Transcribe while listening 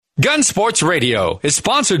Gun Sports Radio is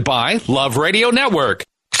sponsored by Love Radio Network.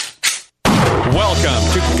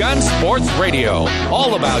 Welcome to Gun Sports Radio,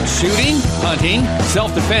 all about shooting, hunting,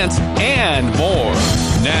 self-defense, and more.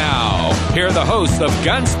 Now, here are the hosts of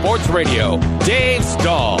Gun Sports Radio, Dave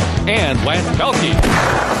Stahl and Lance Pelkey.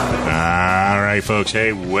 All right, folks.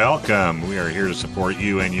 Hey, welcome. We are here to support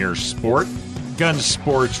you and your sport. Gun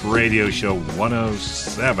Sports Radio Show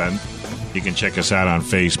 107. You can check us out on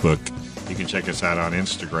Facebook. You can check us out on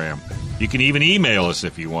Instagram. You can even email us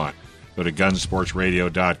if you want. Go to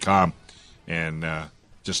gunsportsradio.com and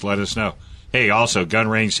just let us know. Hey, also, Gun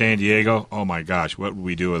Range San Diego. Oh, my gosh, what would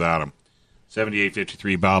we do without them?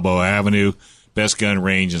 7853 Balboa Avenue, best gun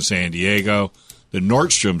range in San Diego. The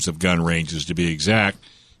Nordstroms of gun ranges, to be exact.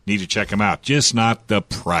 Need to check them out. Just not the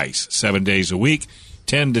price. 7 days a week,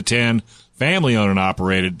 10 to 10, family-owned and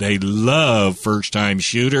operated. They love first-time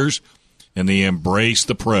shooters, and they embrace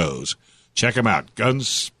the pros. Check them out, Gun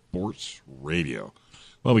Sports Radio.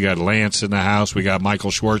 Well, we got Lance in the house. We got Michael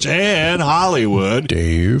Schwartz and Hollywood.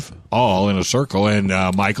 Dave. All in a circle. And,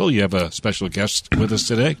 Michael, you have a special guest with us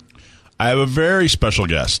today? I have a very special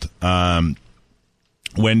guest.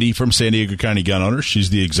 Wendy from San Diego County Gun Owners. She's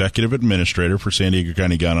the executive administrator for San Diego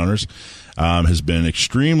County Gun Owners. Has been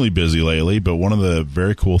extremely busy lately, but one of the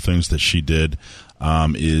very cool things that she did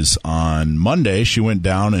is on Monday she went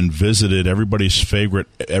down and visited everybody's favorite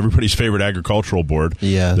agricultural board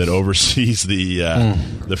that oversees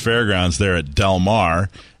the fairgrounds there at Del Mar.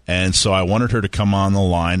 And so I wanted her to come on the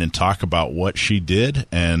line and talk about what she did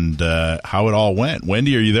and how it all went.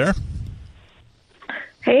 Wendy, are you there?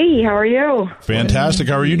 Hey, how are you? Fantastic.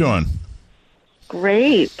 How are you doing?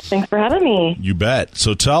 Great. Thanks for having me. You bet.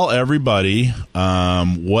 So tell everybody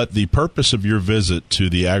what the purpose of your visit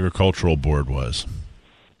to the agricultural board was.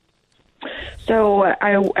 So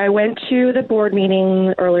I went to the board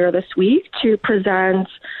meeting earlier this week to present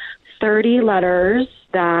 30 letters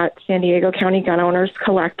that San Diego County gun owners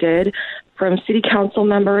collected from city council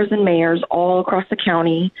members and mayors all across the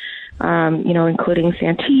county, including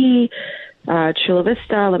Santee, Chula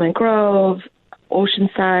Vista, Lemon Grove,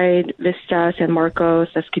 Oceanside, Vista, San Marcos,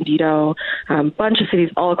 Escondido, bunch of cities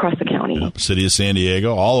all across the county. Yep. City of San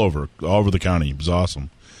Diego, all over the county. It was awesome.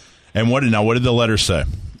 And what did the letters say?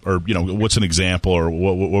 Or, what's an example, or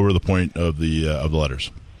what were the point of the letters?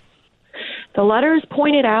 The letters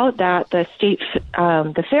pointed out that the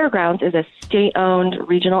fairgrounds is a state-owned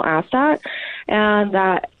regional asset, and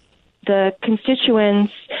that the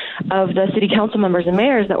constituents of the city council members and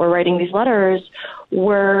mayors that were writing these letters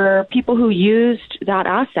were people who used that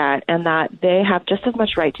asset, and that they have just as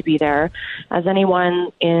much right to be there as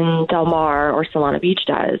anyone in Del Mar or Solana Beach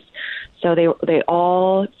does. So they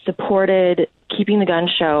all supported keeping the gun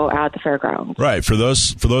show at the fairgrounds. Right. For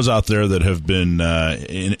those out there that have been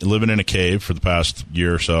living in a cave for the past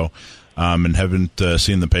year or so and haven't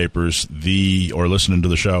seen the papers or listening to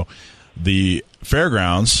the show, the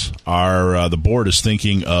fairgrounds the board is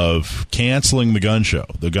thinking of canceling the gun show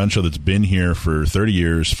that's been here for 30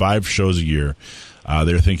 years, 5 shows a year.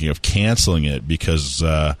 They're thinking of canceling it because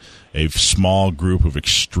a small group of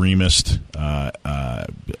extremist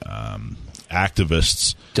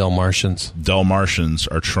activists, Del Martians,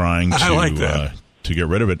 are trying to get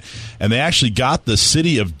rid of it. And they actually got the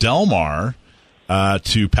city of Del Mar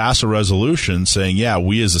to pass a resolution saying,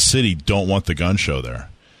 we as a city don't want the gun show there.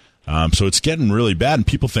 So it's getting really bad, and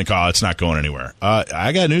people think, it's not going anywhere.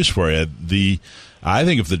 I got news for you. I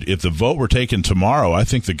think if the vote were taken tomorrow, I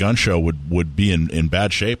think the gun show would be in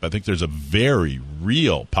bad shape. I think there's a very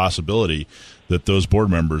real possibility that those board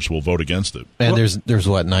members will vote against it. And there's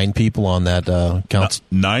 9 people on that council?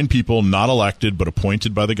 9 people not elected but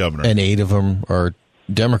appointed by the governor. And 8 of them are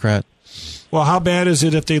Democrat. Well, how bad is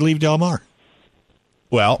it if they leave Del Mar?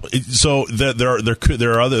 Well, so there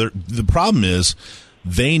are other. The problem is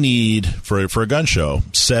they need for a gun show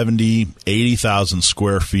 80,000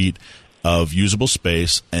 square feet of usable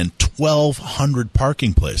space and 1,200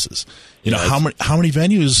 parking places. How many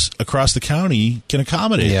venues across the county can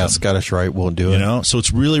accommodate? Yeah, Scottish Rite won't do it. So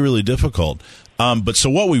it's really, really difficult. But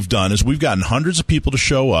so what we've done is we've gotten hundreds of people to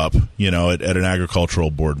show up, at an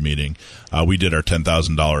agricultural board meeting. We did our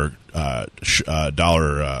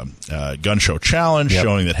 $10,000 gun show challenge,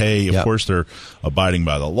 showing that, hey, of course they're abiding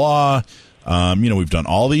by the law. We've done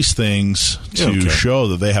all these things to show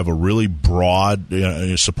that they have a really broad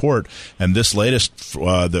support. And this latest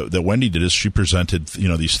that Wendy did is she presented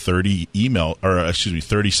these 30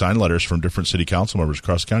 30 sign letters from different city council members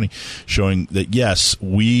across the county, showing that yes,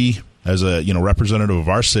 we as a representative of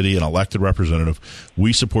our city, an elected representative,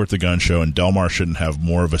 we support the gun show, and Del Mar shouldn't have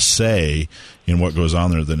more of a say in what goes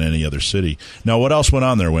on there than any other city. Now, what else went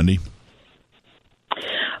on there, Wendy?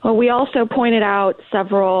 Well, we also pointed out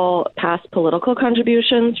several past political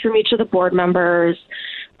contributions from each of the board members.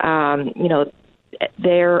 There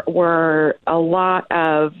were a lot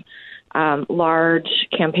of large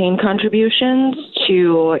campaign contributions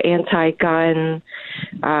to anti-gun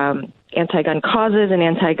causes and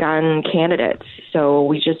anti-gun candidates. So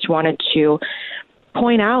we just wanted to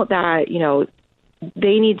point out that,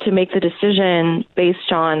 they need to make the decision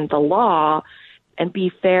based on the law and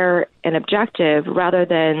be fair and objective rather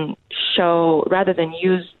than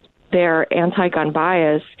use their anti-gun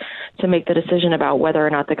bias to make the decision about whether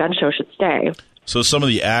or not the gun show should stay. So some of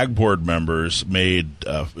the Ag Board members made,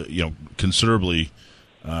 considerably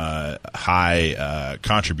high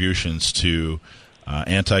contributions to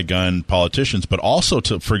anti-gun politicians, but also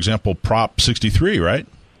to, for example, Prop 63, right?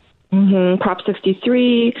 Mm-hmm. Prop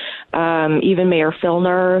 63, even Mayor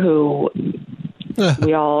Filner, who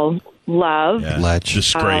we all love. Yeah.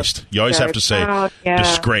 Disgraced. You always have to say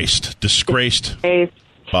disgraced.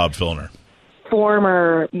 Bob Filner.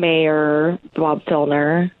 Former Mayor Bob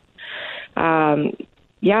Filner.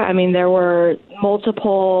 There were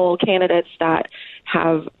multiple candidates that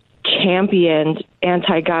have championed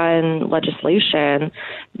anti-gun legislation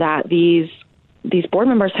that these board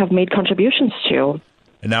members have made contributions to.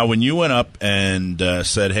 And now, when you went up and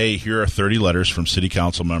said, hey, here are 30 letters from city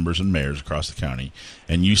council members and mayors across the county,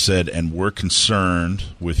 and you said, and we're concerned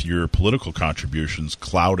with your political contributions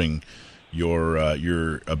clouding your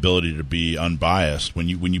ability to be unbiased, when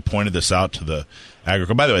you pointed this out to the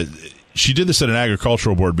agriculture. By the way, she did this at an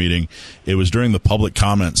agricultural board meeting. It was during the public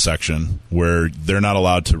comment section where they're not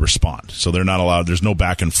allowed to respond. So they're not allowed. There's no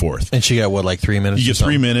back and forth. And she got, 3 minutes? You get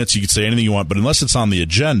 3 minutes. You can say anything you want. But unless it's on the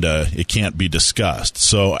agenda, it can't be discussed.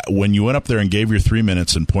 So when you went up there and gave your 3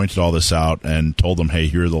 minutes and pointed all this out and told them, hey,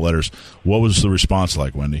 here are the letters, what was the response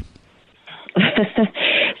like, Wendy?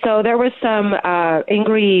 So there was some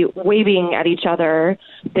angry waving at each other.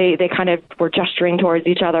 They kind of were gesturing towards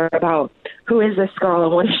each other about who is this girl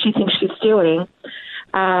and what does she think she's doing.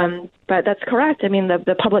 But that's correct. I mean,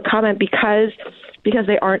 the public comment, because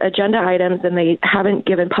they aren't agenda items and they haven't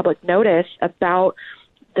given public notice about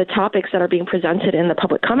the topics that are being presented in the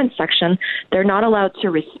public comment section, they're not allowed to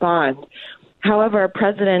respond. However,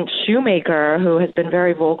 President Shoemaker, who has been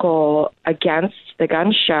very vocal against the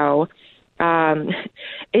gun show,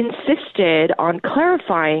 insisted on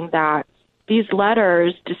clarifying that these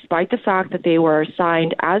letters, despite the fact that they were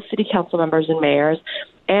signed as city council members and mayors,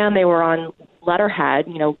 and they were on letterhead,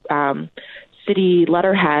 city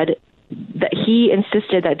letterhead, that he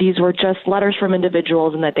insisted that these were just letters from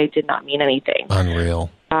individuals and that they did not mean anything. Unreal.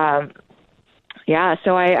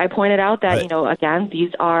 So I pointed out that, again,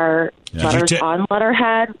 these are letters on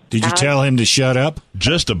letterhead. Did you tell him to shut up?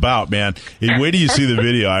 Just about, man. Wait till you see the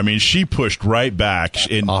video. I mean, she pushed right back.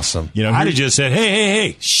 Awesome. I'd have just said,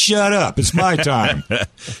 hey, shut up. It's my time.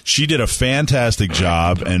 She did a fantastic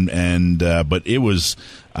job, but it was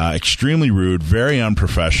extremely rude, very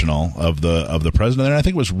unprofessional of the president. And I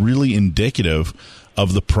think it was really indicative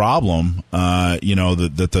of the problem,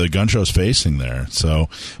 that the gun show is facing there. So,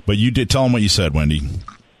 but you did tell them what you said, Wendy.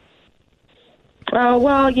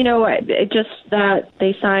 Just that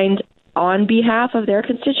they signed on behalf of their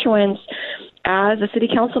constituents as a city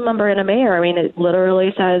council member and a mayor. I mean, it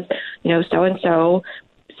literally says, so-and-so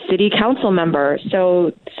city council member.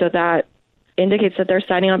 So that indicates that they're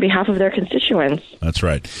signing on behalf of their constituents. That's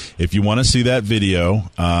right. If you want to see that video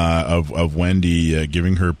of Wendy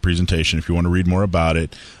giving her presentation, if you want to read more about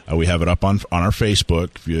it, we have it up on our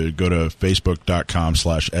Facebook. If you go to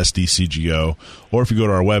facebook.com/SDCGO, or if you go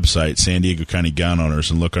to our website, San Diego County Gun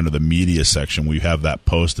Owners, and look under the media section, we have that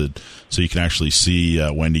posted so you can actually see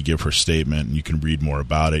Wendy give her statement, and you can read more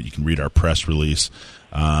about it. You can read our press release.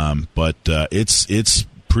 But it's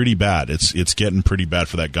pretty bad. It's getting pretty bad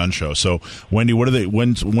for that gun show. So, Wendy, when are they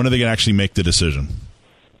going to actually make the decision?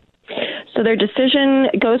 So their decision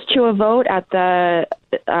goes to a vote at the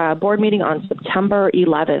board meeting on September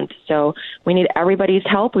 11th. So we need everybody's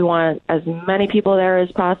help. We want as many people there as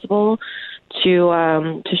possible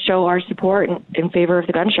to show our support in favor of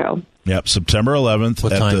the gun show. Yep, September 11th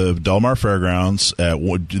at the Del Mar Fairgrounds.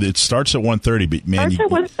 It starts at 1:30. But man,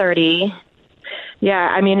 starts at 1:30. Yeah,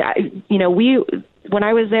 I mean, when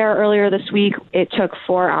I was there earlier this week, it took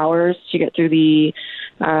 4 hours to get through the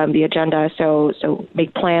agenda. So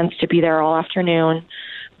make plans to be there all afternoon.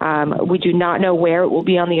 We do not know where it will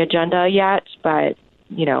be on the agenda yet, but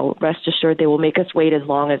rest assured they will make us wait as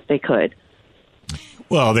long as they could.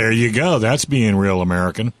 Well, there you go. That's being real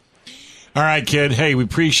American. All right, kid. Hey, we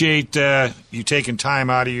appreciate you taking time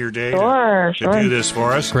out of your day to do this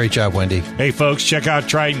for us. Great job, Wendy. Hey, folks, check out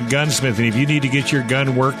Triton Gunsmithing. If you need to get your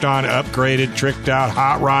gun worked on, upgraded, tricked out,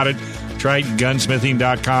 hot-rodded,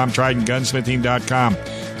 TritonGunsmithing.com, TritonGunsmithing.com.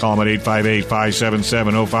 Call them at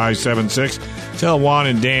 858-577-0576. Tell Juan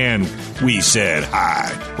and Dan we said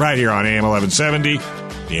hi. Right here on AM 1170,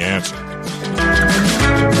 The Answer.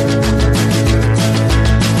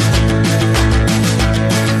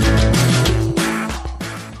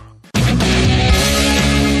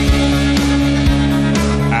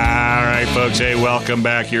 Folks, hey, welcome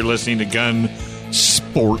back. You're listening to Gun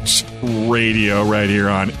Sports Radio right here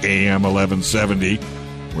on AM 1170.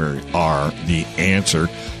 We are The Answer.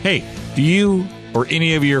 Hey, do you or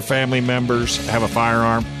any of your family members have a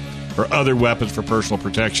firearm or other weapons for personal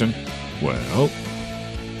protection? Well,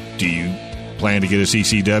 do you plan to get a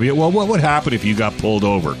CCW? Well, what would happen if you got pulled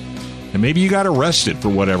over and maybe you got arrested for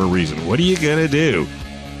whatever reason? What are you going to do?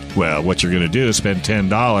 Well, what you're going to do is spend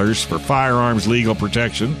 $10 for firearms legal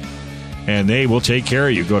protection, and they will take care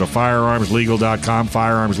of you. Go to firearmslegal.com,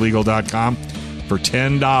 firearmslegal.com. For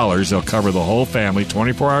 $10, they'll cover the whole family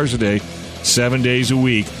 24 hours a day, 7 days a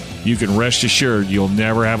week. You can rest assured you'll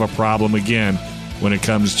never have a problem again when it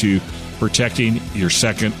comes to protecting your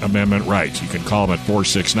Second Amendment rights. You can call them at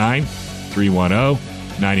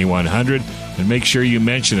 469-310-9100 and make sure you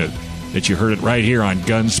mention it, that you heard it right here on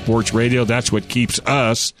Gun Sports Radio. That's what keeps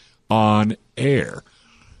us on air.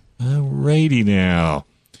 Alrighty now.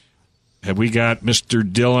 Have we got Mr.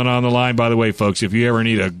 Dillon on the line? By the way, folks, if you ever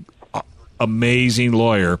need a amazing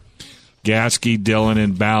lawyer, Gasky, Dillon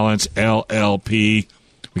and Balance, LLP.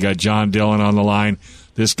 We got John Dillon on the line.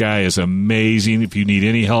 This guy is amazing. If you need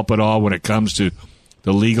any help at all when it comes to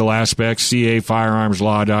the legal aspects,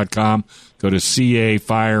 cafirearmslaw.com. Go to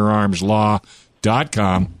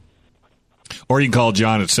cafirearmslaw.com. Or you can call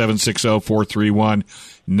John at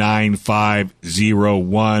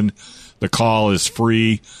 760-431-9501. The call is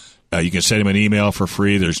free. You can send him an email for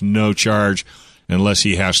free. There's no charge unless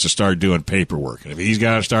he has to start doing paperwork. And if he's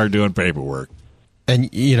got to start doing paperwork. And,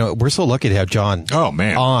 you know, we're so lucky to have John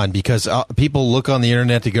on because people look on the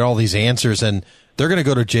internet to get all these answers, and they're going to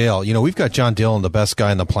go to jail. You know, we've got John Dillon, the best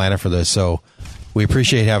guy on the planet for this, so we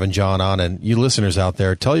appreciate having John on. And you listeners out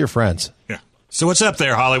there, tell your friends. Yeah. So what's up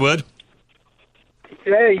there, Hollywood?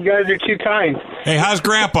 Hey, you guys are too kind. Hey, how's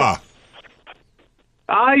Grandpa?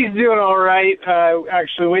 He's doing all right.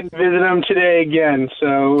 Actually went and visited him today again,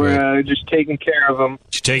 so just taking care of him.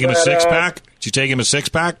 Did you take him a six-pack? Did you take him a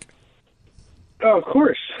six-pack? Oh, of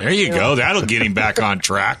course. There you go. That'll get him back on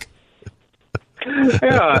track.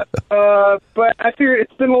 Yeah, but I figure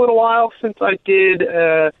it's been a little while since I did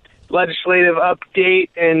a legislative update,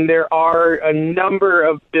 and there are a number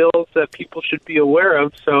of bills that people should be aware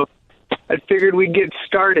of, so I figured we'd get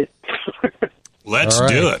started. Let's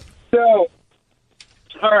do it. So,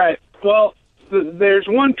 all right. Well, there's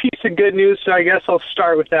one piece of good news, so I guess I'll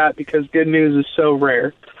start with that because good news is so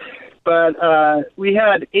rare. But we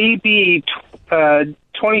had AB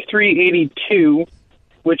 2382,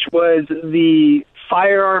 which was the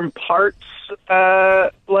firearm parts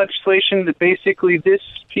legislation. That basically this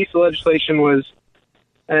piece of legislation was,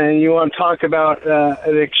 and you want to talk about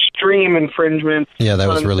an extreme infringement. Yeah, that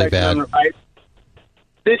was really bad. Right?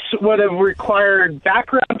 This would have required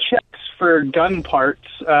background checks for gun parts,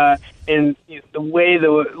 and the way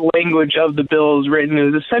the language of the bill is written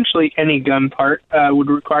is essentially any gun part would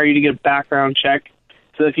require you to get a background check.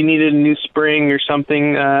 So if you needed a new spring or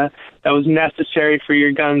something that was necessary for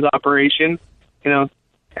your gun's operation, have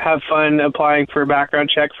fun applying for a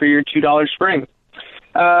background check for your $2 spring.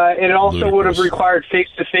 It also would have required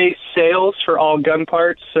face-to-face sales for all gun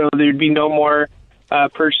parts, so there'd be no more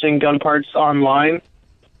purchasing gun parts online.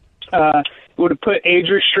 It would have put age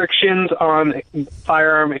restrictions on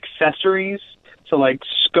firearm accessories. So like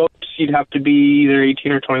scopes, you'd have to be either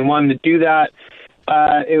 18 or 21 to do that.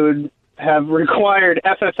 It would have required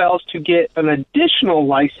FFLs to get an additional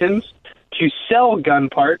license to sell gun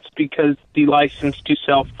parts because the license to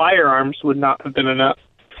sell firearms would not have been enough.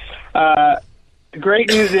 The great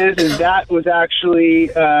news is that was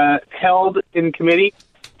actually held in committee,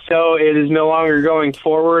 so it is no longer going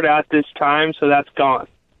forward at this time, so that's gone.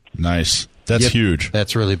 Nice. That's huge.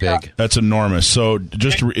 That's really big. That's enormous. So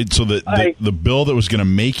the bill that was going to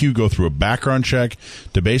make you go through a background check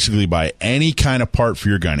to basically buy any kind of part for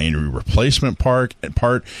your gun, any replacement part,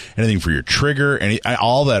 anything for your trigger,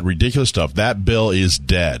 all that ridiculous stuff, that bill is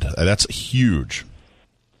dead. That's huge.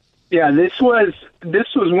 Yeah, this was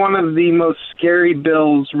one of the most scary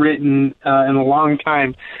bills written in a long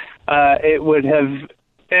time. It would have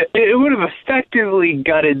it would have effectively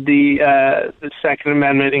gutted the Second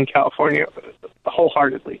Amendment in California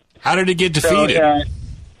wholeheartedly. How did it get defeated? So,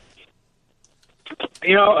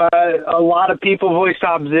 a lot of people voiced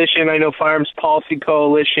opposition. I know Firearms Policy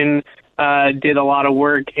Coalition did a lot of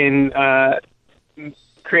work in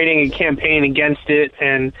creating a campaign against it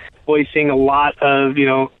and voicing a lot of,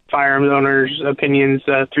 firearms owners' opinions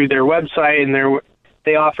through their website, and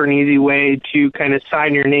they offer an easy way to kind of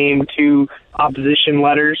sign your name to opposition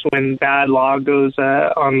letters when bad law goes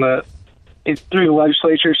through the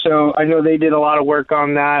legislature. So I know they did a lot of work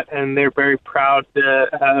on that, and they're very proud to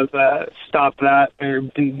have stopped that or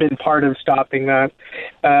been part of stopping that.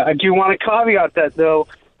 I do want to caveat that, though,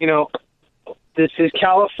 this is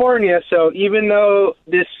California, so even though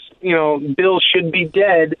this, bill should be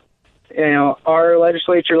dead, our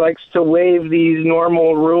legislature likes to waive these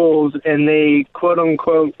normal rules, and they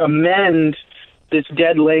quote-unquote amend this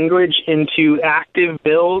dead language into active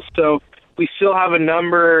bills. So we still have a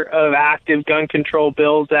number of active gun control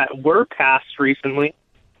bills that were passed recently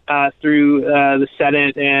through the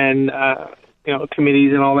Senate and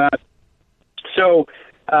committees and all that. So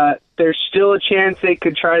there's still a chance they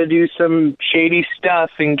could try to do some shady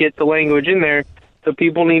stuff and get the language in there. So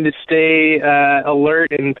people need to stay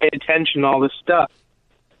alert and pay attention to all this stuff.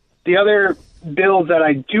 The other bill that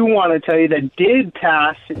I do want to tell you that did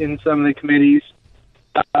pass in some of the committees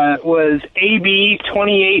was AB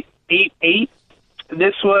 2888.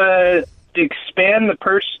 This was to expand the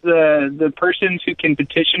persons who can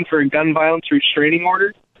petition for a gun violence restraining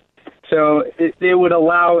order. So it would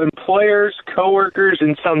allow employers, coworkers,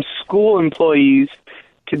 and some school employees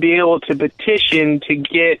to be able to petition to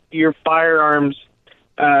get your firearms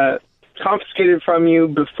confiscated from you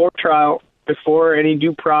before trial, before any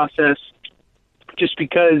due process, just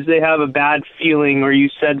because they have a bad feeling or you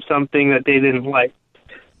said something that they didn't like.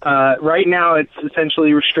 Right now, it's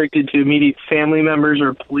essentially restricted to immediate family members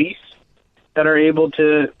or police that are able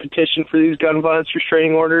to petition for these gun violence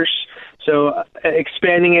restraining orders. So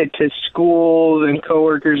expanding it to schools and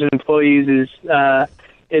coworkers and employees is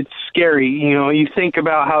it's scary. You think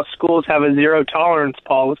about how schools have a zero tolerance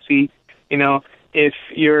policy. If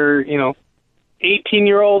your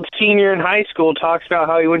 18-year-old senior in high school talks about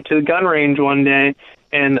how he went to the gun range one day,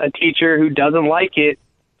 and a teacher who doesn't like it,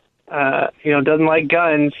 doesn't like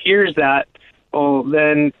guns, hears that, well,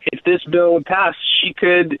 then if this bill would pass, she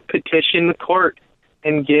could petition the court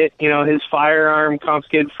and get, his firearm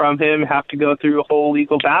confiscated from him, have to go through a whole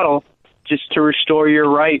legal battle just to restore your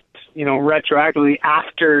rights, retroactively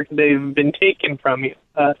after they've been taken from you,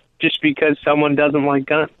 just because someone doesn't like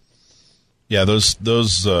guns. Yeah, those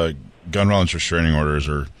gun violence restraining orders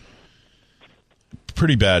are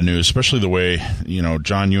pretty bad news, especially the way,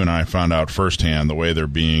 John, you and I found out firsthand the way they're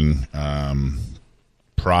being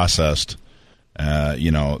processed.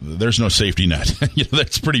 There's no safety net.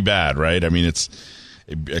 That's pretty bad, right? I mean, it's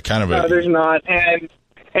kind of a... there's not.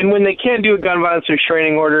 And when they can't do a gun violence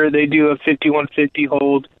restraining order, they do a 5150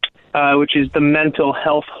 hold, which is the mental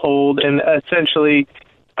health hold. And essentially,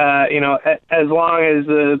 as long as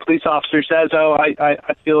the police officer says,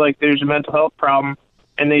 I feel like there's a mental health problem,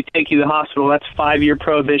 and they take you to the hospital, that's 5-year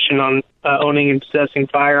prohibition on owning and possessing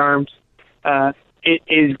firearms. It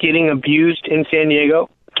is getting abused in San Diego.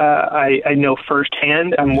 I know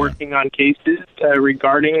firsthand. I'm working on cases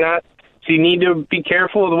regarding that. So you need to be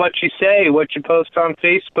careful with what you say, what you post on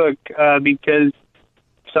Facebook, because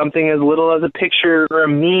something as little as a picture or a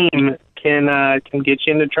meme can get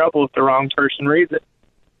you into trouble if the wrong person reads it.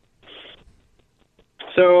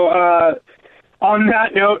 So on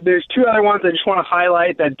that note, there's two other ones I just want to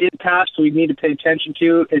highlight that did pass, so we need to pay attention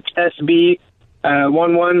to. It's SB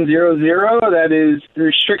 1100, that is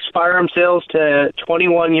restricts firearm sales to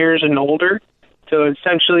 21 years and older. So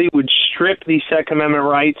essentially would strip the Second Amendment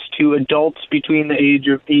rights to adults between the age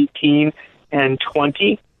of 18 and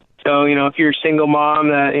 20. So, if you're a single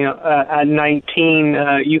mom, at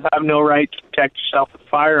 19, you have no right to protect yourself with a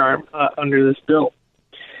firearm under this bill.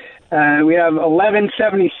 We have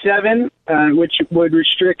 1177, which would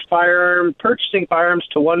restrict purchasing firearms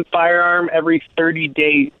to one firearm every 30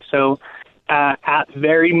 days. So at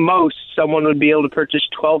very most, someone would be able to purchase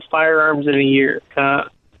 12 firearms in a year.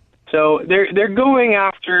 So they're going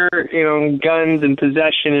after, guns and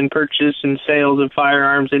possession and purchase and sales of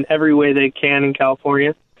firearms in every way they can in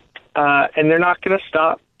California. And they're not going to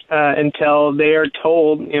stop until they are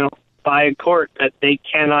told, by a court that they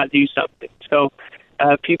cannot do something. So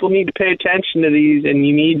people need to pay attention to these, and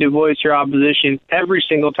you need to voice your opposition every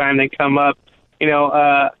single time they come up.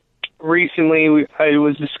 Recently I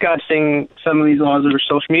was discussing some of these laws over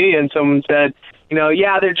social media, and someone said,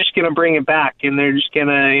 they're just going to bring it back, and they're just going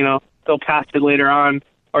to, they'll pass it later on.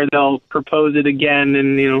 or they'll propose it again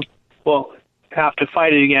and, well, have to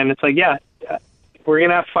fight it again. It's like, yeah, we're going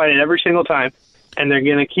to have to fight it every single time. And they're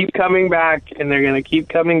going to keep coming back, and they're going to keep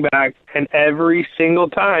coming back. And every single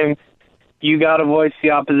time, you got to voice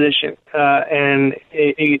the opposition. And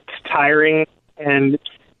it's tiring, and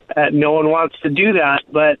no one wants to do that.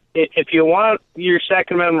 But if you want your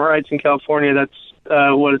Second Amendment rights in California, that's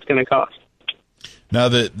what it's going to cost. Now,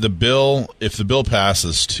 the bill, if the bill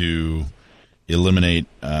passes to eliminate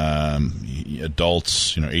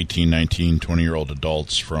adults, 18, 19, 20-year-old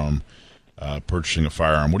adults from purchasing a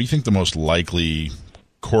firearm, what do you think the most likely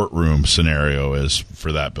courtroom scenario is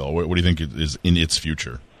for that bill? What do you think is in its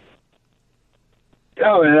future?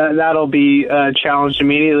 Oh, that'll be challenged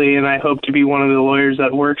immediately, and I hope to be one of the lawyers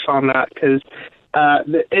that works on that, because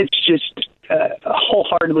it's just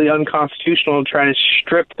wholeheartedly unconstitutional to try to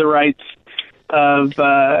strip the rights of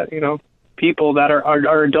people that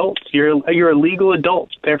are adults. You're a legal adult,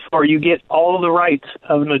 therefore you get all the rights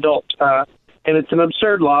of an adult, and it's an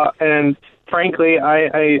absurd law. And frankly,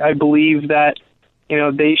 I believe that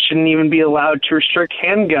they shouldn't even be allowed to restrict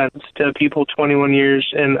handguns to people 21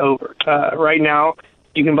 years and over. Right now,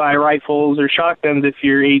 you can buy rifles or shotguns if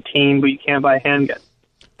you're 18, but you can't buy a handgun.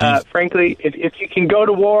 Frankly, if you can go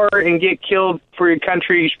to war and get killed for your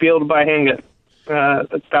country, you should be able to buy a handgun.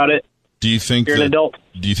 That's about it. Do you think you're an adult?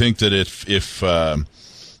 Do you think that if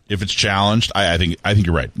it's challenged, I think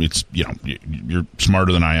you're right. It's you're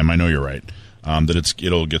smarter than I am. I know you're right. That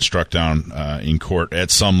it'll get struck down in court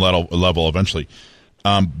at some level eventually.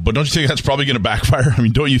 But don't you think that's probably going to backfire? I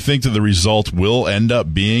mean, don't you think that the result will end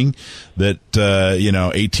up being that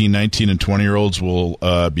 18, 19, and 20-year-olds will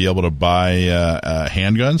be able to buy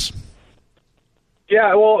handguns?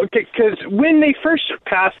 Yeah, well, because when they first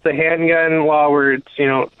passed the handgun law where it's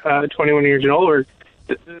 21 years and older,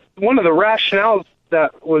 one of the rationales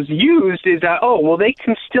that was used is that, they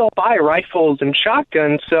can still buy rifles and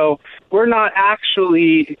shotguns, so we're not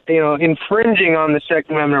actually, infringing on the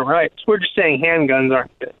Second Amendment rights. We're just saying handguns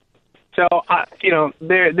aren't good. So,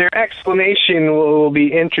 their explanation will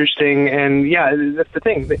be interesting, and yeah, that's the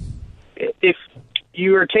thing. If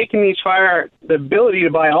you are taking the ability to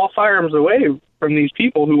buy all firearms away from these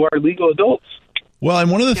people who are legal adults. Well, and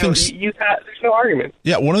one of the things there's no argument.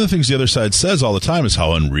 Yeah, one of the things the other side says all the time is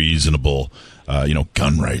how unreasonable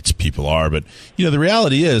gun rights people are. But the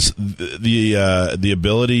reality is the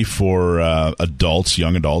ability for adults,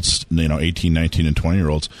 young adults, 18, 19, and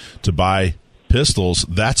 20-year-olds to buy pistols.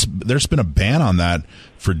 There's been a ban on that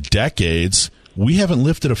for decades. We haven't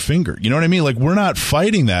lifted a finger. You know what I mean? Like, we're not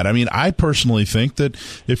fighting that. I mean, I personally think that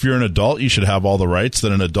if you're an adult, you should have all the rights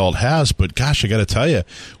that an adult has. But gosh, I got to tell you,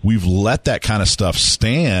 we've let that kind of stuff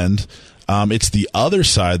stand. It's the other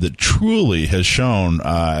side that truly has shown,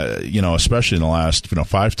 especially in the last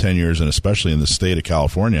 5-10 years, and especially in the state of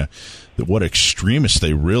California, that what extremists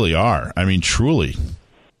they really are. I mean, truly.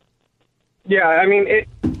 Yeah, I mean,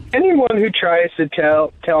 anyone who tries to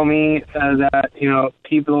tell me that,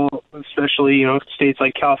 people, especially, states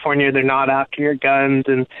like California, they're not after your guns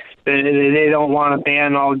and they don't want to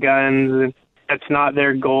ban all guns, and that's not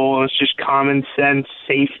their goal. It's just common sense,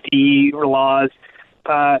 safety laws.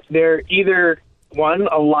 They're either, one,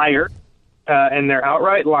 a liar, and they're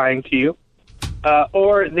outright lying to you,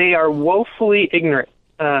 or they are woefully ignorant.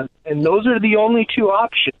 And those are the only two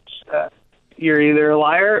options. You're either a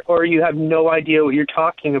liar or you have no idea what you're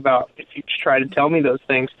talking about if you try to tell me those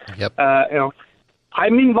things. Yep.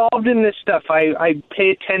 I'm involved in this stuff. I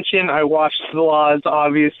pay attention. I watch the laws,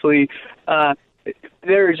 obviously.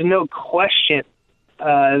 There is no question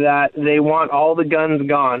that they want all the guns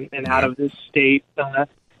gone and out of this state.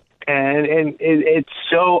 And it's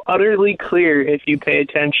so utterly clear if you pay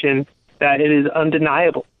attention that it is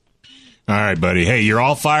undeniable. All right, buddy. Hey, you're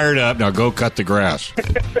all fired up. Now go cut the grass.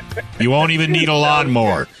 You won't even need a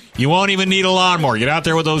lawnmower. Get out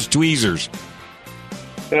there with those tweezers.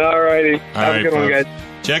 All righty. Have a good one, guys.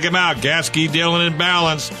 Check them out. Gasky, Dillon, and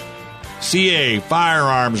Balance.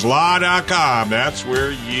 CAFirearmsLaw.com. That's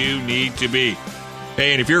where you need to be.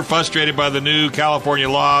 Hey, and if you're frustrated by the new California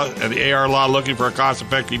law and the AR law looking for a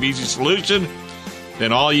cost-effective, easy solution,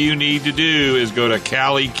 then all you need to do is go to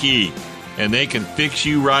Cali Key, and they can fix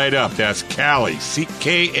you right up. That's Cali,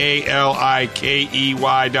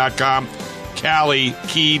 KALIKEY.com,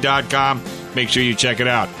 CaliKey.com. Make sure you check it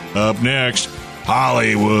out. Up next,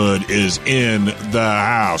 Hollywood is in the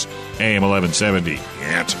house. AM 1170.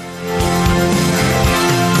 Yet.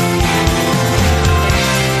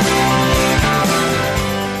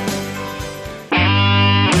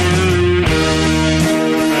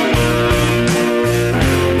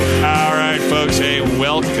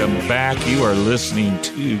 Welcome back. You are listening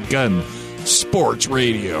to Gun Sports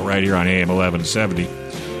Radio right here on AM 1170.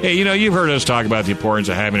 Hey, you've heard us talk about the importance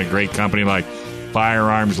of having a great company like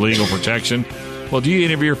Firearms Legal Protection. Well, do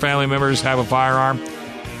any of your family members have a firearm?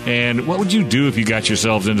 And what would you do if you got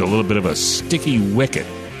yourselves into a little bit of a sticky wicket?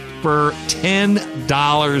 For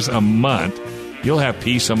 $10 a month, you'll have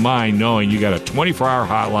peace of mind knowing you got a 24-hour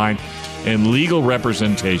hotline and legal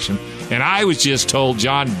representation. And I was just told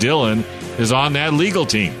John Dillon is on that legal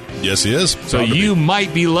team. Yes, he is. So you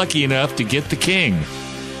might be lucky enough to get the king.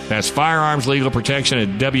 That's Firearms Legal Protection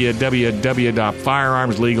at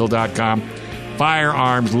www.firearmslegal.com.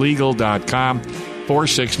 Firearmslegal.com.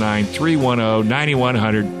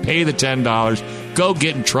 469-310-9100. Pay the $10. Go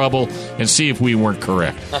get in trouble and see if we weren't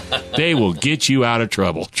correct. They will get you out of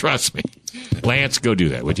trouble. Trust me. Lance, go do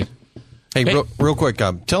that, would you? Hey, real quick,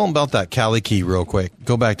 tell them about that Cali key real quick.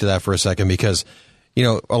 Go back to that for a second because,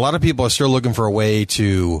 a lot of people are still looking for a way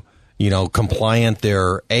to, compliant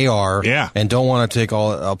their AR and don't want to take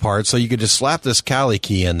all apart. So you could just slap this Cali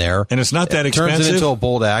key in there. And it's not that expensive. Turns it into a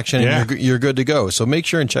bolt action and you're good to go. So make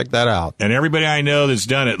sure and check that out. And everybody I know that's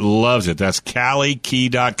done it loves it. That's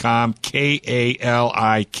CaliKey.com,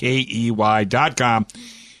 KALIKEY.com.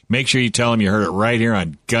 Make sure you tell them you heard it right here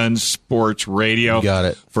on Gun Sports Radio. You got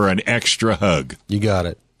it. For an extra hug. You got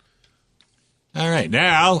it. All right.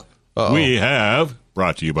 Now, we have,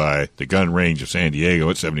 brought to you by the Gun Range of San Diego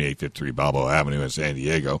at 7853 Balboa Avenue in San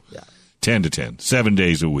Diego. 10 to 10, 7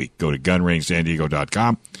 days a week. Go to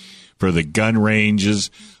gunrangesandiego.com for the gun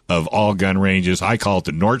ranges of all gun ranges. I call it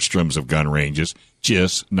the Nordstroms of gun ranges,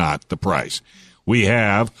 just not the price. We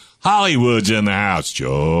have Hollywood's in the house,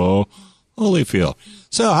 Joe Holyfield.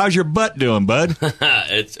 So, how's your butt doing, bud?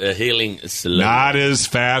 It's healing slowly. Not as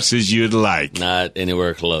fast as you'd like. Not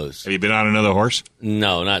anywhere close. Have you been on another horse?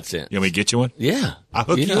 No, not since. You want me to get you one? Yeah. I'll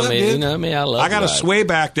hook you up, me, dude. You know me, I love I got a sway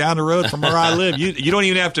back down the road from where I live. You don't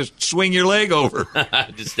even have to swing your leg over.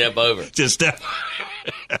 Just step over. Just step.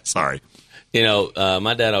 Sorry.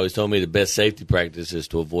 My dad always told me the best safety practice is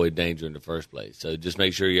to avoid danger in the first place. So just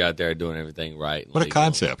make sure you're out there doing everything right. What a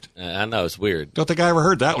concept. I know, it's weird. Don't think I ever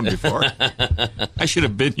heard that one before. I should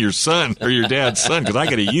have been your son or your dad's son because I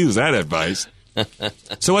got to use that advice.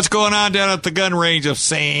 So what's going on down at the gun range of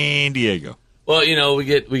San Diego? Well, we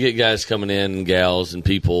get guys coming in and gals and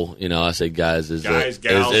people. I say guys is a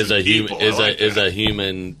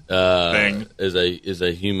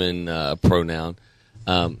human pronoun.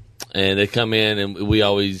 And they come in, and we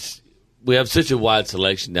have such a wide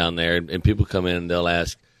selection down there, and people come in and they'll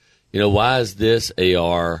ask, why is this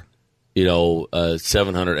AR, $700,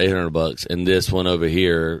 $800, and this one over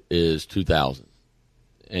here is $2,000?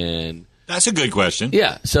 And that's a good question.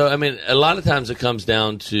 Yeah. So a lot of times it comes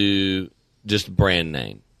down to just brand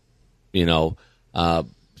name.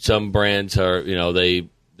 Some brands are,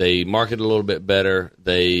 they market a little bit better.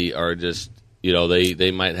 They are just.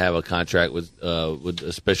 They might have a contract with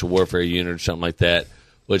a special warfare unit or something like that,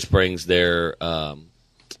 which brings their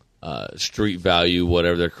street value,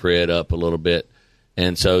 whatever their cred, up a little bit.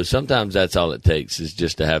 And so sometimes that's all it takes is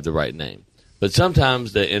just to have the right name. But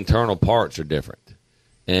sometimes the internal parts are different.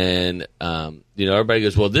 And, everybody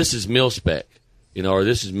goes, well, this is mil-spec, or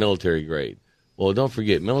this is military grade. Well, don't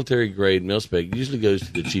forget, military grade mil-spec usually goes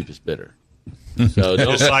to the cheapest bidder. So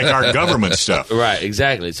just like our government stuff. Right,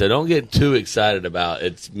 exactly. So don't get too excited about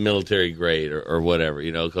it's military grade or whatever,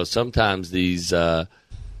 because sometimes these companies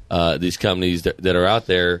that are out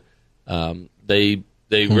there, they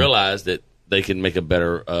realize that they can make a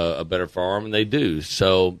better firearm, and they do.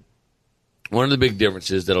 So one of the big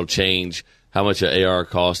differences that'll change how much an AR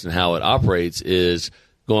costs and how it operates is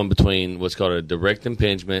going between what's called a direct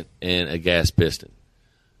impingement and a gas piston.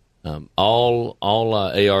 All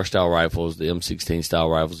AR style rifles, the M16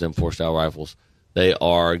 style rifles, M4 style rifles, they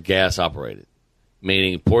are gas operated,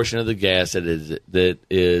 meaning a portion of the gas that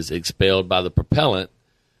is expelled by the propellant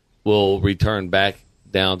will return back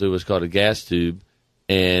down through what's called a gas tube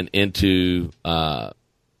and into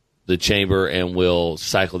the chamber and will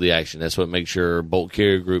cycle the action. That's what makes your bolt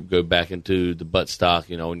carrier group go back into the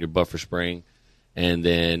buttstock, in your buffer spring. And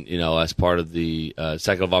then, as part of the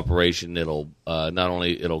cycle of operation, it'll not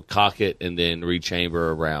only it'll cock it and then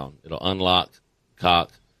rechamber around. It'll unlock,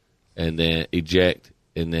 cock, and then eject,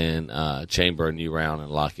 and then chamber a new round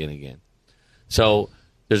and lock in again. So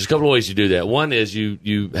there's a couple of ways you do that. One is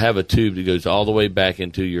you have a tube that goes all the way back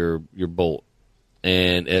into your bolt,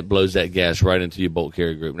 and it blows that gas right into your bolt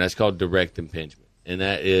carrier group, and that's called direct impingement. And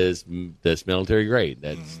that's military grade.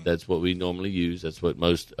 That's what we normally use. That's what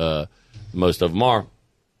most of them are.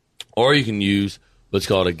 Or you can use what's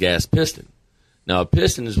called a gas piston. Now, a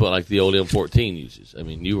piston is what like the old M14 uses.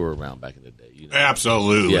 You were around back in the day.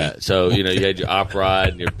 Absolutely. Yeah. So, you had your op ride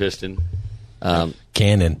and your piston.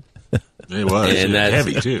 Cannon. It was. And that's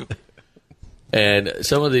heavy, too. And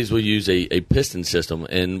some of these will use a piston system,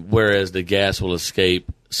 and whereas the gas will escape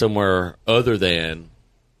somewhere other than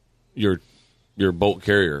your bolt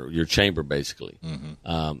carrier, your chamber, basically.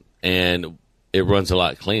 And it runs a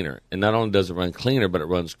lot cleaner. And not only does it run cleaner, but it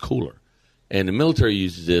runs cooler. And the military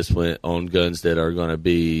uses this on guns that are going to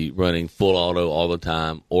be running full auto all the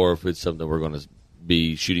time, or if it's something we're going to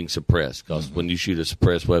be shooting suppressed. Because when you shoot a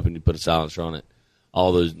suppressed weapon, you put a silencer on it.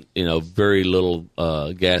 All those, very little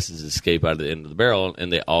gases escape out of the end of the barrel, and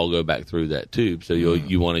they all go back through that tube. So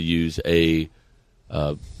you want to use a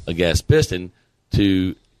gas piston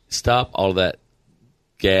to stop all of that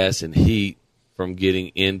gas and heat from getting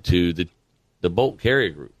into the bolt carrier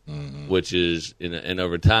group, which is and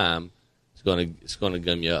over time it's going to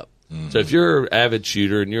gum you up. So if you're an avid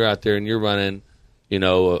shooter and you're out there and you're running,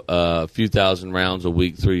 a few thousand rounds a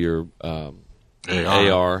week through your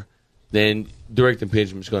AR, then direct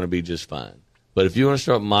impingement is going to be just fine. But if you want to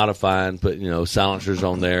start modifying, put silencers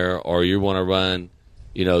on there, or you want to run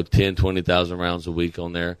 10, 20,000 rounds a week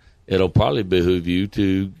on there, it'll probably behoove you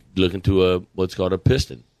to look into what's called a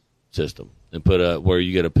piston system and put where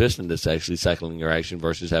you get a piston that's actually cycling your action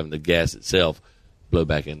versus having the gas itself blow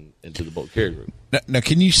back into the bolt carrier group. Now,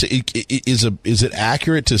 can you say is it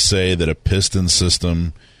accurate to say that a piston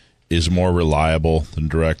system is more reliable than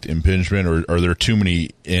direct impingement, or are there too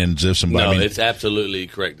many ends? No, it's absolutely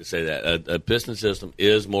correct to say that a piston system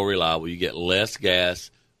is more reliable. You get less gas,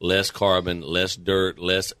 less carbon, less dirt,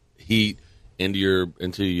 less heat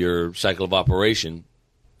into your cycle of operation,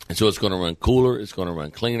 and so it's going to run cooler, it's going to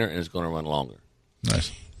run cleaner, and it's going to run longer.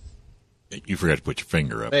 Nice. You forgot to put your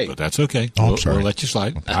finger up, but that's okay. Oh, I'm sorry. We'll let you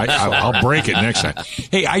slide. I'll break it next time.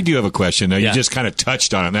 Hey, I do have a question. Now, you just kind of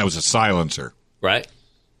touched on it, and that was a silencer. Right.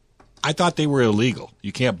 I thought they were illegal.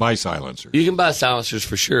 You can't buy silencers. You can buy silencers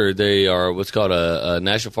for sure. They are what's called a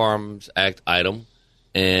National Firearms Act item,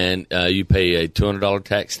 and you pay a $200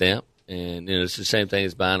 tax stamp. And it's the same thing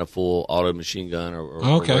as buying a full auto machine gun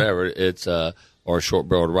or whatever. It's or a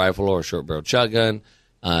short-barreled rifle or a short-barreled shotgun.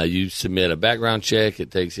 You submit a background check. It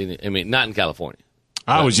takes not in California.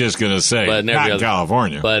 I was just going to say, but not in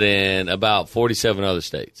California, but in about 47 other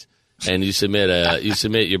states. And you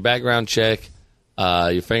submit your background check,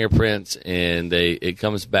 your fingerprints, and it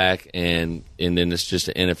comes back, and then it's just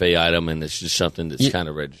an NFA item, and it's just something that's kind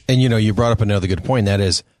of registered. And you brought up another good point. That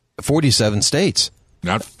is 47 states.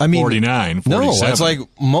 Not 49, 47. No, it's like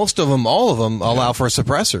most of them, all of them allow for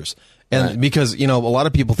suppressors. And because, a lot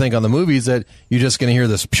of people think on the movies that you're just going to hear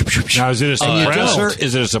this. Now, is it a suppressor?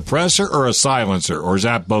 Is it a suppressor or a silencer, or is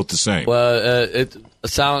that both the same? Well, it's a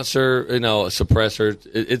silencer, a suppressor.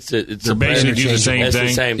 It's They're basically do the same thing? It's the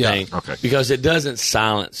same thing. Okay. Because it doesn't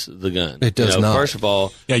silence the gun. It does not. First of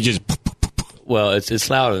all, well, it's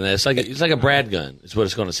louder than that. It's like a Brad gun. It's what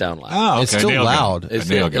it's going to sound like. Oh, okay. It's still loud. It's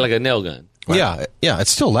like a nail gun. Right. Yeah,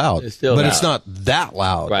 it's still loud. It's not that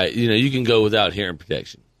loud. Right. You can go without hearing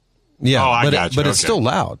protection. Yeah, but it's still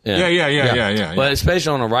loud. Yeah. But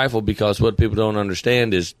especially on a rifle, because what people don't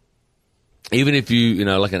understand is even if you,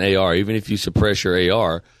 like an AR, even if you suppress your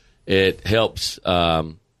AR, it helps,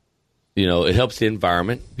 it helps the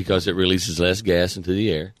environment because it releases less gas into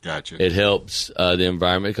the air. Gotcha. It helps the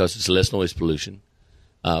environment because it's less noise pollution.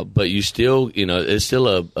 But you still, it's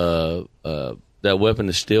still that weapon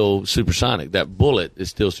is still supersonic. That bullet is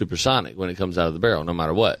still supersonic when it comes out of the barrel, no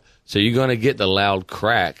matter what. So you're going to get the loud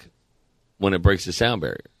crack when it breaks the sound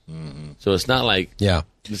barrier. Mm-hmm. So it's not like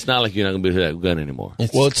it's not like you're not going to be able to hit that gun anymore.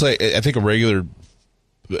 It's like, I think a regular,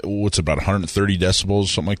 what's about 130 decibels,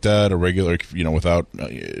 something like that. A regular, without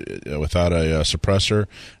a suppressor.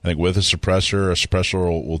 I think with a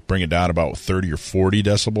suppressor will bring it down about 30 or 40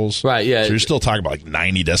 decibels. Right. Yeah. So you're still talking about like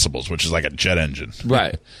 90 decibels, which is like a jet engine.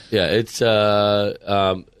 Right. Yeah. It's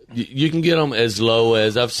you can get them as low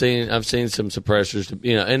as I've seen some suppressors.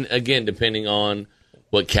 And again, depending on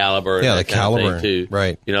what caliber. Yeah, the caliber too.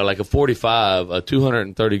 Right. Like a 45, a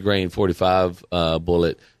 230 grain 45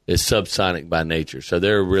 bullet is subsonic by nature, so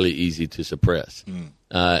they're really easy to suppress.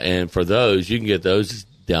 And for those, you can get those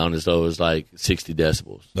down as low as like 60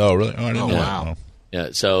 decibels. Oh, really? Oh, I didn't know. Wow. Yeah.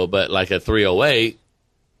 So, but like a 308,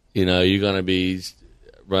 you're going to be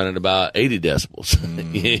running about 80 decibels. And then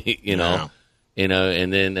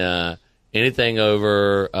anything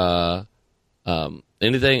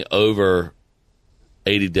over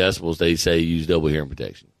 80 decibels, they say use double hearing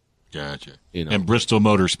protection. Gotcha. And Bristol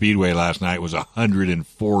Motor Speedway last night was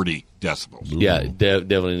 140 decibels. Yeah,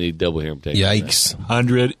 definitely need double hearing protection. Yikes!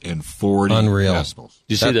 140 Unreal. decibels.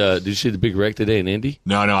 Did you see the big wreck today in Indy?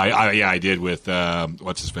 No, I did with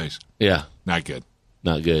what's his face. Yeah, not good.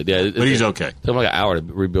 Not good. Yeah, but he's okay. Took him like an hour to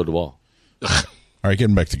rebuild the wall. All right,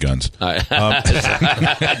 getting back to guns. All right.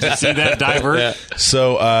 Did you see that divert? Yeah.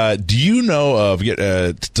 So, do you know of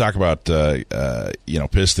to talk about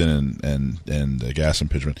piston and gas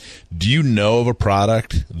impingement? Do you know of a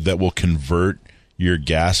product that will convert your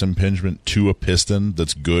gas impingement to a piston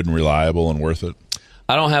that's good and reliable and worth it?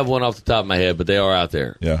 I don't have one off the top of my head, but they are out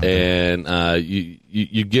there. Yeah. And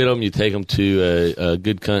you get them, you take them to a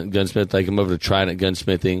good gunsmith, take them over to Trident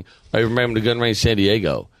Gunsmithing. I remember the Gun Range San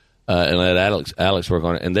Diego. And let Alex work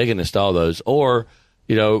on it, and they can install those. Or,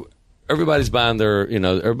 everybody's buying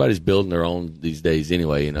everybody's building their own these days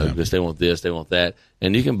anyway, because they want this, they want that.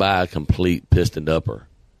 And you can buy a complete pistoned upper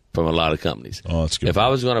from a lot of companies. Oh, that's good. If I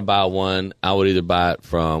was going to buy one, I would either buy it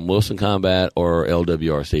from Wilson Combat or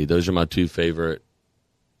LWRC. Those are my two favorite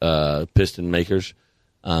piston makers.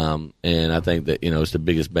 And I think that, it's the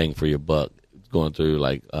biggest bang for your buck going through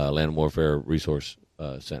like Land Warfare Resource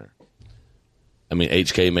Center. I mean,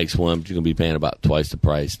 HK makes one, but you're going to be paying about twice the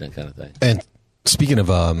price, that kind of thing. And speaking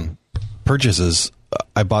of purchases,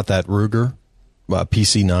 I bought that Ruger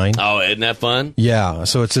PC9. Oh, isn't that fun? Yeah,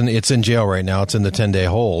 so it's in jail right now. It's in the 10-day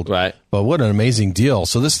hold. Right. But what an amazing deal.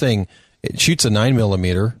 So this thing, it shoots a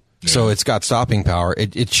 9mm, so it's got stopping power.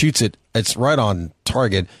 It shoots it. It's right on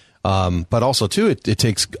target. But also, too, it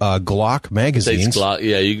takes Glock magazines.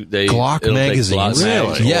 Glock magazines. Glock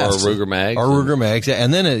really? Yes. Or Ruger mags. Or Ruger mags. Yeah.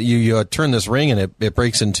 And then you turn this ring, and it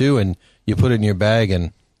breaks in two, and you put it in your bag.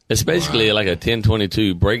 And it's basically like a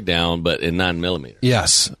 10-22 breakdown, but in 9mm.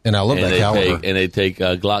 Yes. And I love that caliber. They take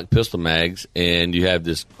Glock pistol mags, and you have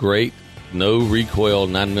this great no-recoil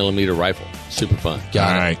 9mm rifle. Super fun. All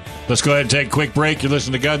right. Let's go ahead and take a quick break. You're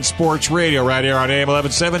listening to Gun Sports Radio right here on AM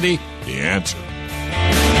 1170. The Answer.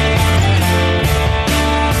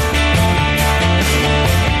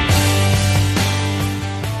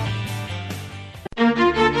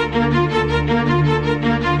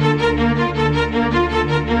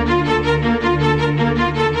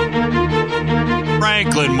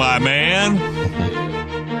 Franklin, my man.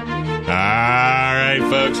 All right,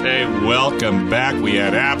 folks. Hey, welcome back. We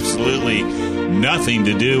had absolutely nothing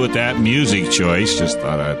to do with that music choice. Just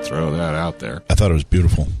thought I'd throw that out there. I thought it was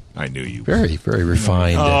beautiful. I knew you. Very, very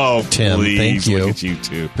refined. Oh, Tim. Please, thank you. Look at you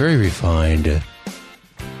too. Very refined.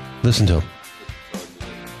 Listen to him.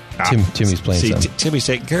 Timmy's playing something. Timmy's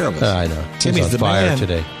taking care of us. I know. Timmy's on the fire man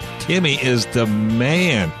today. Timmy is the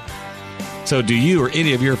man. So, do you or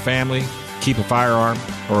any of your family keep a firearm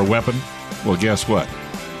or a weapon? Well, guess what?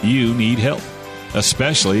 You need help,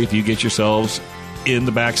 especially if you get yourselves in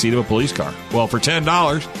the backseat of a police car. Well, for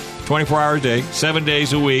 $10, 24 hours a day, 7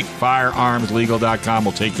 days a week, firearmslegal.com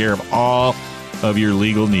will take care of all of your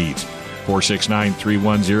legal needs.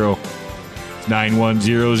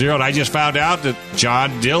 469-310-9100. And I just found out that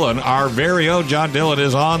John Dillon, our very own John Dillon,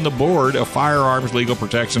 is on the board of Firearms Legal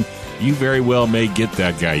Protection. You very well may get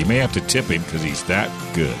that guy. You may have to tip him because he's that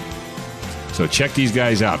good. So check these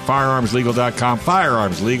guys out. Firearmslegal.com.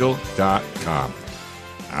 Firearmslegal.com.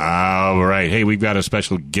 All right. Hey, we've got a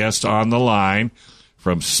special guest on the line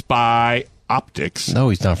from Spy Optics. No,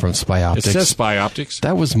 he's not from Spy Optics. It says Spy Optics.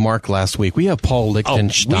 That was Mark last week. We have Paul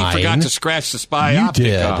Lichtenstein. Oh, we forgot to scratch the Spy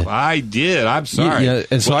Optic off. I did. I'm sorry.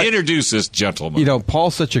 And so introduce this gentleman.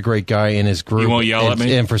 Paul's such a great guy in his group. He won't yell at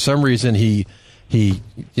me? And for some reason, he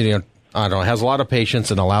I don't know, has a lot of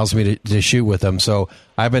patience and allows me to shoot with him. So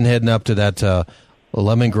I've been heading up to that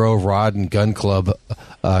Lemon Grove Rod and Gun Club,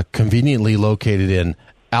 conveniently located in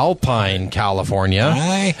Alpine, California.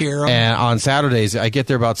 I hear him. And on Saturdays, I get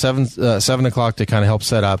there about 7 o'clock to kind of help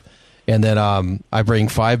set up. And then I bring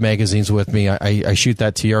 5 magazines with me. I shoot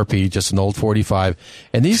that TRP, just an old 45.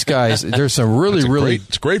 And these guys, there's some really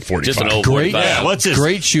it's great 45. Just an old 45. Yeah, what's this?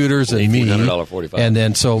 Great shooters and me. $1,800 And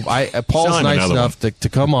then so Paul's nice enough to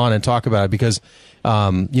come on and talk about it because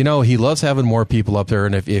he loves having more people up there.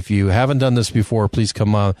 And if you haven't done this before, please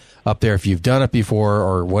come up there. If you've done it before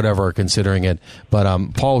or whatever, considering it.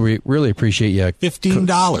 But Paul, really appreciate you.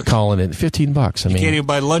 $15 calling it $15. I mean, you can't even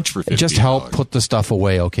buy lunch for $15. Just help put the stuff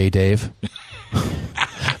away, okay, Dave?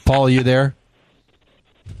 Paul, you there?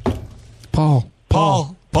 Paul.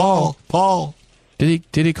 Did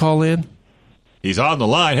he call in? He's on the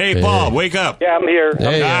line. Hey, Paul, wake up. Yeah, I'm here.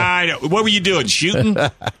 What were you doing, shooting?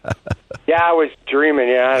 Yeah, I was dreaming.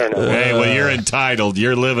 Yeah, I don't know. Hey, well, you're entitled.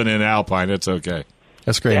 You're living in Alpine. It's okay.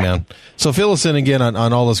 That's great, man. So fill us in again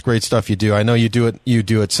on all this great stuff you do. I know you do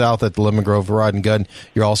it south at the Lemon Grove Rod and Gun.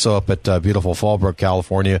 You're also up at beautiful Fallbrook,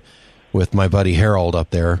 California, with my buddy Harold up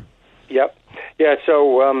there. Yep. Yeah,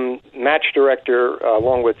 so match director,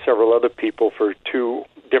 along with several other people for 2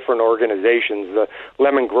 different organizations. The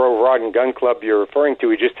Lemon Grove Rod and Gun Club you're referring to,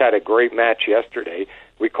 we just had a great match yesterday.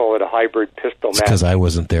 We call it a hybrid pistol match. Because I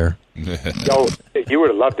wasn't there. No, you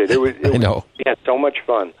would have loved it. I know. We had so much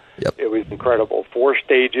fun. Yep. It was incredible. 4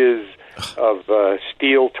 stages of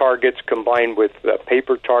steel targets combined with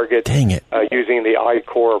paper targets. Dang it. Using the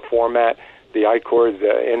I-Corps format. The I-Corps is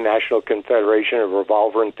the International Confederation of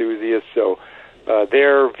Revolver Enthusiasts. So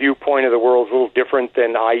their viewpoint of the world is a little different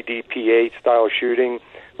than IDPA-style shooting,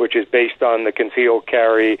 which is based on the concealed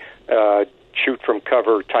carry, shoot from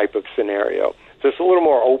cover type of scenario. So it's a little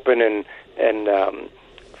more open and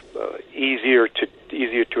easier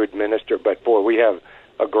to administer. But boy, we have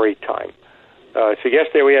a great time. So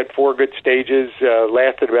yesterday we had 4 good stages.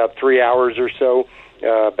 Lasted about 3 hours or so.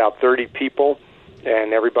 About 30 people,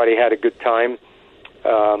 and everybody had a good time.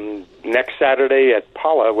 Next Saturday at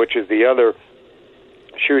Pala, which is the other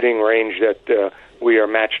shooting range that we are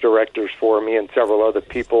match directors for, me and several other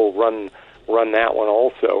people run that one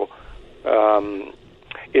also.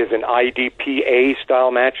 Is an IDPA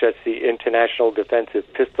style match. That's the International Defensive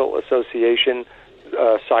Pistol Association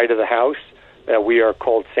side of the house. We are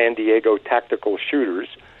called San Diego Tactical Shooters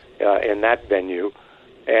in that venue,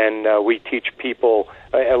 and we teach people.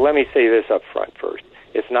 Let me say this up front first: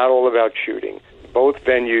 it's not all about shooting. Both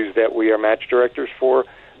venues that we are match directors for,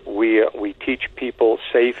 we teach people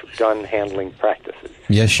safe gun handling practices.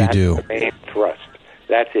 Yes, you do. That's the main thrust.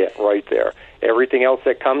 That's it right there. Everything else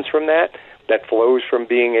that comes from that flows from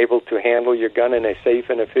being able to handle your gun in a safe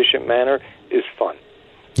and efficient manner is fun.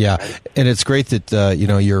 Yeah, and it's great that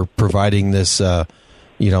you're providing this time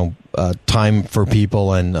for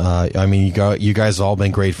people, and I mean you guys have all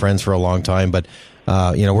been great friends for a long time, but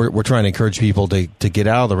we're trying to encourage people to get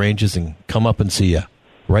out of the ranges and come up and see you,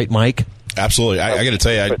 right, Mike? Absolutely. I got to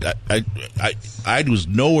tell you, I was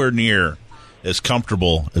nowhere near as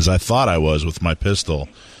comfortable as I thought I was with my pistol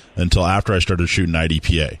until after I started shooting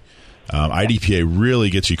IDPA. IDPA really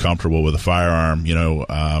gets you comfortable with a firearm,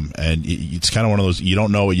 and it's kind of one of those, you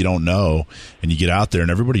don't know what you don't know, and you get out there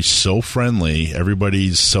and everybody's so friendly,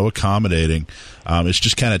 everybody's so accommodating. It's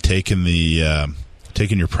just kind of taking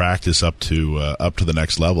your practice up to the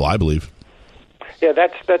next level, I believe. Yeah,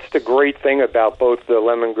 that's the great thing about both the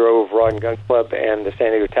Lemon Grove Rod and Gun Club and the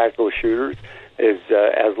San Diego Tactical Shooters is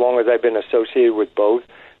as long as I've been associated with both,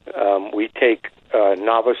 we take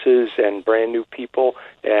novices and brand new people,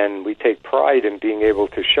 and we take pride in being able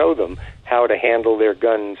to show them how to handle their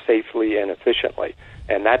gun safely and efficiently.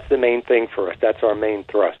 And that's the main thing for us. That's our main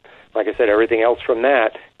thrust. Like I said, everything else from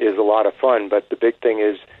that is a lot of fun, but the big thing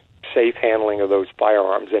is safe handling of those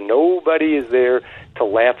firearms. And nobody is there to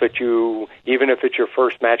laugh at you, even if it's your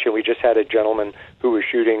first match. And we just had a gentleman who was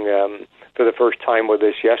shooting for the first time with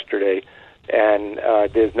us yesterday, and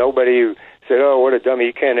there's nobody who said, "Oh, what a dummy,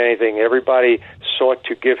 you can't do anything." Everybody sought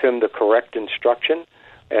to give him the correct instruction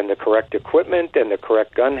and the correct equipment and the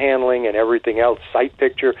correct gun handling and everything else, sight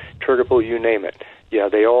picture, trigger pull, you name it. Yeah,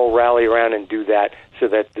 they all rally around and do that so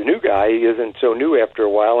that the new guy isn't so new after a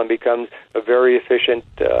while and becomes a very efficient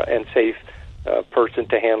and safe person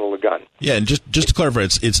to handle a gun. Yeah, and just to clarify,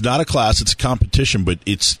 it's not a class, it's a competition, but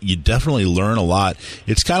you definitely learn a lot.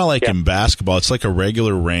 It's kind of like in basketball, it's like a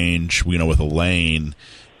regular range, with a lane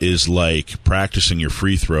is like practicing your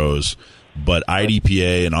free throws, but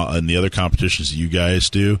IDPA and the other competitions that you guys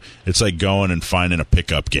do, it's like going and finding a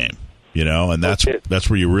pickup game, and that's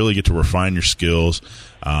where you really get to refine your skills,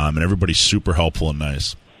 and everybody's super helpful and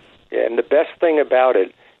nice. Yeah, and the best thing about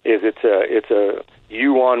it is it's a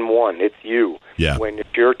you-on-one. It's you. Yeah. When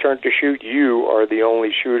it's your turn to shoot, you are the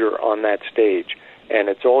only shooter on that stage, and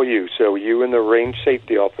it's all you. So you and the range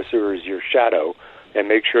safety officer is your shadow, and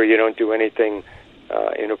make sure you don't do anything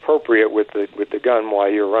inappropriate with the gun while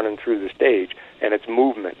you're running through the stage. And it's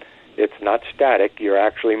movement. It's not static. You're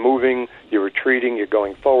actually moving. You're retreating. You're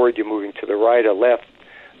going forward. You're moving to the right or left,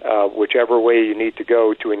 whichever way you need to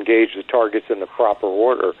go to engage the targets in the proper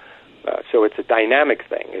order. So it's a dynamic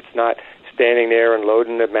thing. It's not standing there and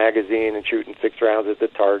loading the magazine and shooting 6 rounds at the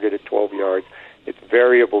target at 12 yards. It's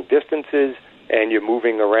variable distances, and you're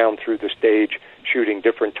moving around through the stage, shooting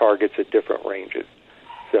different targets at different ranges.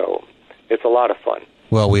 So it's a lot of fun.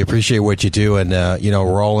 Well, we appreciate what you do, and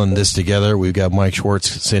we're all in this together. We've got Mike Schwartz,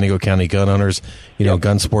 San Diego County Gun Owners,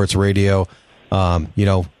 Gun Sports Radio.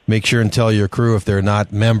 Make sure and tell your crew if they're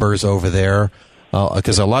not members over there,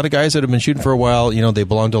 because a lot of guys that have been shooting for a while, they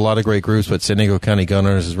belong to a lot of great groups, but San Diego County Gun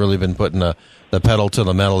Owners has really been putting the pedal to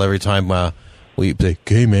the metal every time we say,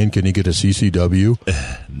 "Hey, man, can you get a CCW?"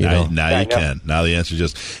 Now you can. Now the answer is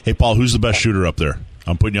just, "Hey, Paul, who's the best shooter up there?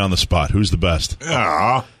 I'm putting you on the spot. Who's the best?"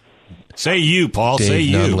 Say you, Paul. Dave say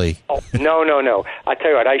you. Nunley. Oh, no. I tell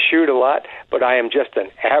you what, I shoot a lot, but I am just an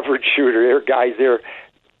average shooter. There are guys there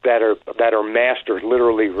that are masters,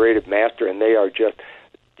 literally rated master, and they are just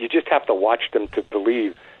you just have to watch them to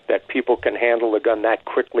believe that people can handle a gun that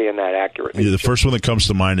quickly and that accurately. Yeah, the first one that comes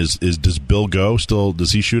to mind is does Bill Go still?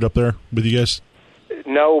 Does he shoot up there with you guys?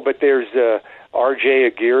 No, but there's R.J.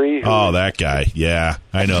 Aguirre. Oh, that guy. Yeah,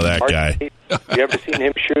 I know that guy. You ever seen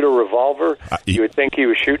him shoot a revolver? You would think he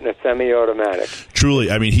was shooting a semi-automatic.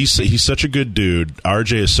 Truly, I mean, he's such a good dude.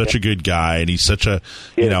 RJ is such a good guy, and he's such a,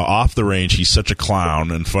 off the range, he's such a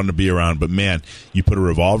clown and fun to be around. But, man, you put a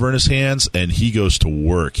revolver in his hands, and he goes to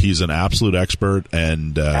work. He's an absolute expert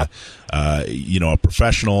and, a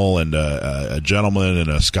professional and a gentleman and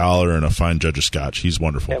a scholar and a fine judge of scotch. He's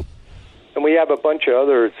wonderful. Yeah. And we have a bunch of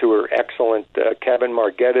others who are excellent. Kevin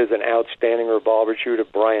Margetta is an outstanding revolver shooter.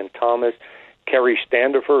 Brian Thomas, Kerry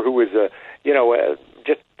Standifer, who is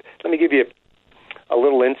just let me give you a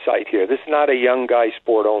little insight here. This is not a young guy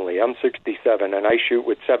sport only. I'm 67, and I shoot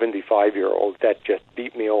with 75-year-olds that just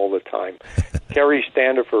beat me all the time. Kerry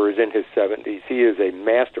Standifer is in his 70s. He is a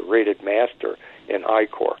rated master in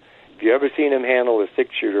I-Corps. If you ever seen him handle a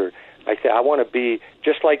six-shooter, I say, I want to be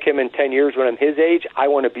just like him in 10 years when I'm his age. I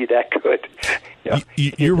want to be that good.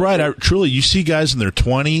 You're right. Truly, you see guys in their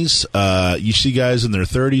 20s, you see guys in their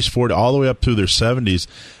 30s, 40s, all the way up to their 70s,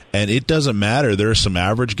 and it doesn't matter. There are some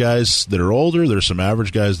average guys that are older. There are some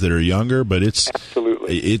average guys that are younger, but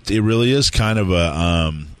absolutely. It really is kind of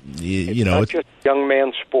a, it's not just young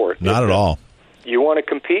man sport. Not at all. You want to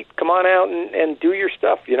compete? Come on out and do your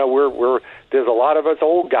stuff. There's a lot of us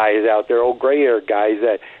old guys out there, old gray-haired guys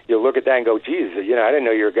that you look at that and go, geez, I didn't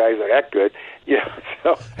know your guys are that good.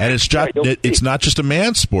 And it's not just a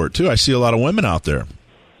man's sport, too. I see a lot of women out there.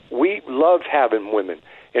 We love having women.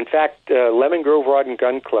 In fact, Lemon Grove Rod and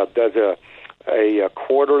Gun Club does a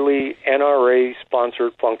quarterly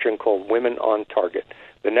NRA-sponsored function called Women on Target.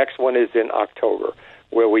 The next one is in October,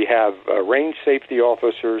 where we have range safety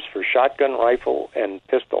officers for shotgun, rifle, and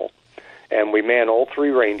pistol. And we man all three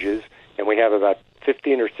ranges, and we have about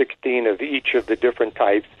 15 or 16 of each of the different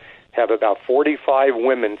types, have about 45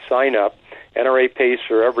 women sign up. NRA pays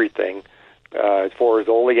for everything as far as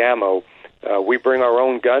all the ammo. We bring our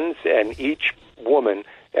own guns, and each woman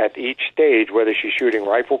at each stage, whether she's shooting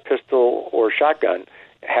rifle, pistol, or shotgun,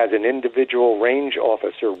 has an individual range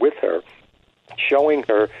officer with her, showing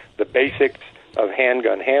her the basics of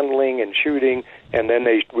handgun handling and shooting, and then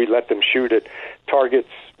we let them shoot at targets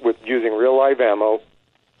with using real live ammo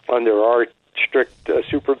under our strict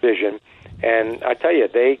supervision. And I tell you,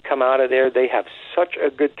 they come out of there, they have such a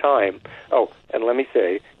good time. Oh, and let me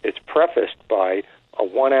say, it's prefaced by a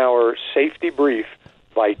 1-hour safety brief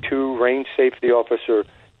by 2 range safety officer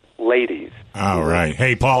ladies. All right.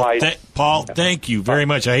 Hey, Paul, Paul, thank you very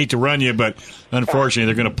much. I hate to run you, but unfortunately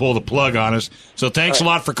they're going to pull the plug on us. So thanks a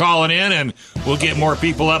lot for calling in, and we'll get more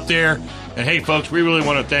people up there. And, hey, folks, we really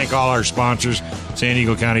want to thank all our sponsors, San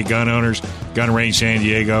Diego County Gun Owners, Gun Range San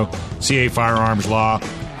Diego, CA Firearms Law,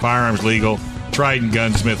 Firearms Legal, Trident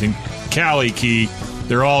Gunsmithing, Cali Key.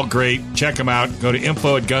 They're all great. Check them out. Go to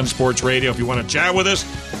info@Gunsports Radio if you want to chat with us.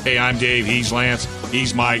 Hey, I'm Dave. He's Lance.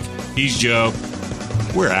 He's Mike. He's Joe.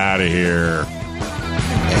 We're out of here.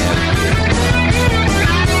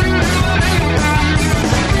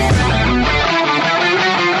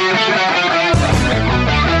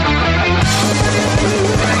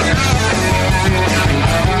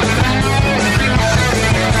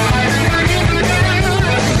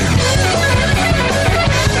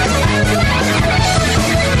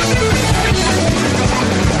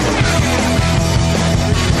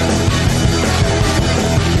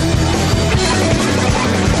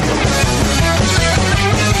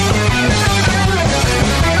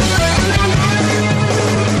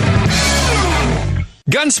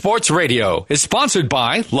 Gun Sports Radio is sponsored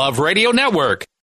by Love Radio Network.